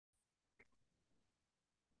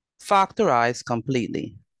factorize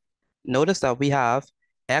completely. Notice that we have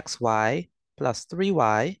xy plus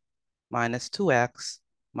 3y minus 2x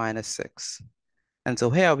minus 6. And so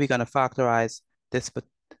here we're going to factorize this, but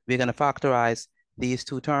we're going to factorize these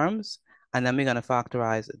two terms, and then we're going to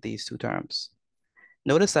factorize these two terms.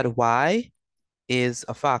 Notice that y is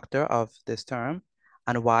a factor of this term,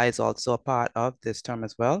 and y is also a part of this term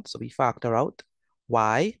as well. So we factor out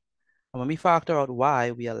y, and when we factor out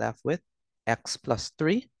y, we are left with x plus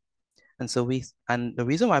 3. And so the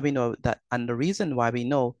reason why we know that,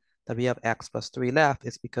 we have x plus 3 left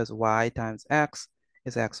is because y times x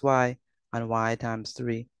is xy, and y times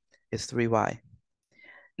 3 is 3y.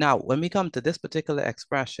 Now, when we come to this particular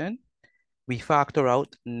expression, we factor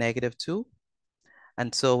out -2.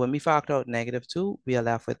 And so when we factor out -2, we are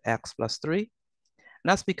left with x plus 3. And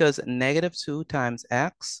that's because -2 times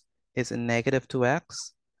x is a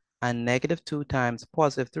 -2x, and -2 times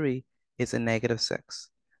 +3 is a -6.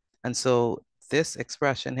 And so this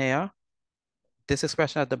expression here, this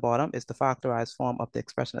expression at the bottom is the factorized form of the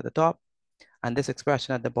expression at the top, and this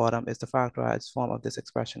expression at the bottom is the factorized form of this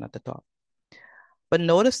expression at the top. But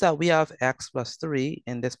notice that we have x plus 3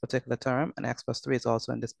 in this particular term, and x plus 3 is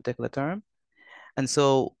also in this particular term. And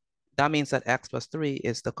so that means that x plus 3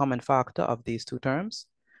 is the common factor of these two terms.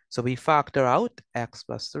 So we factor out x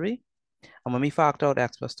plus 3. And when we factor out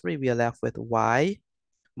x plus 3, we are left with y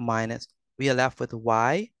minus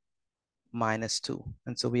 2.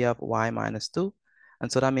 And so we have y minus 2. And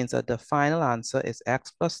so that means that the final answer is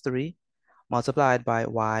x plus 3 multiplied by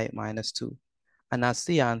y minus 2. And that's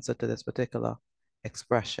the answer to this particular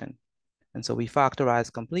expression. And so we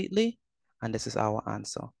factorize completely, and this is our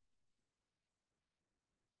answer.